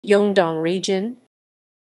Yeongdong region.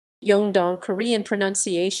 Yeongdong Korean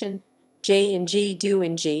pronunciation,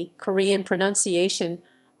 jʌŋ.doŋ, Korean pronunciation,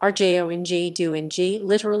 რძjong.doŋ,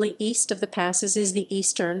 literally east of the passes is the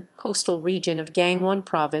eastern, coastal region of Gangwon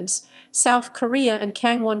Province, South Korea and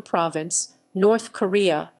Kangwon Province, North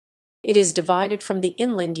Korea. It is divided from the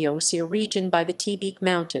inland Yeongseo region by the Taebaek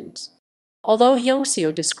Mountains. Although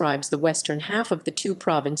Yeongseo describes the western half of the two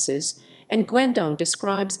provinces, and Gwandong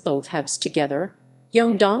describes both halves together,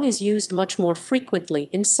 Yeongdong is used much more frequently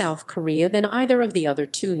in South Korea than either of the other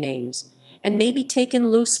two names, and may be taken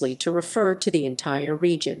loosely to refer to the entire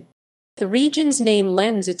region. The region's name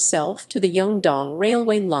lends itself to the Yeongdong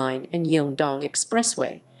Railway Line and Yeongdong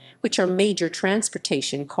Expressway, which are major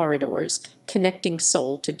transportation corridors connecting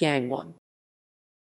Seoul to Gangwon.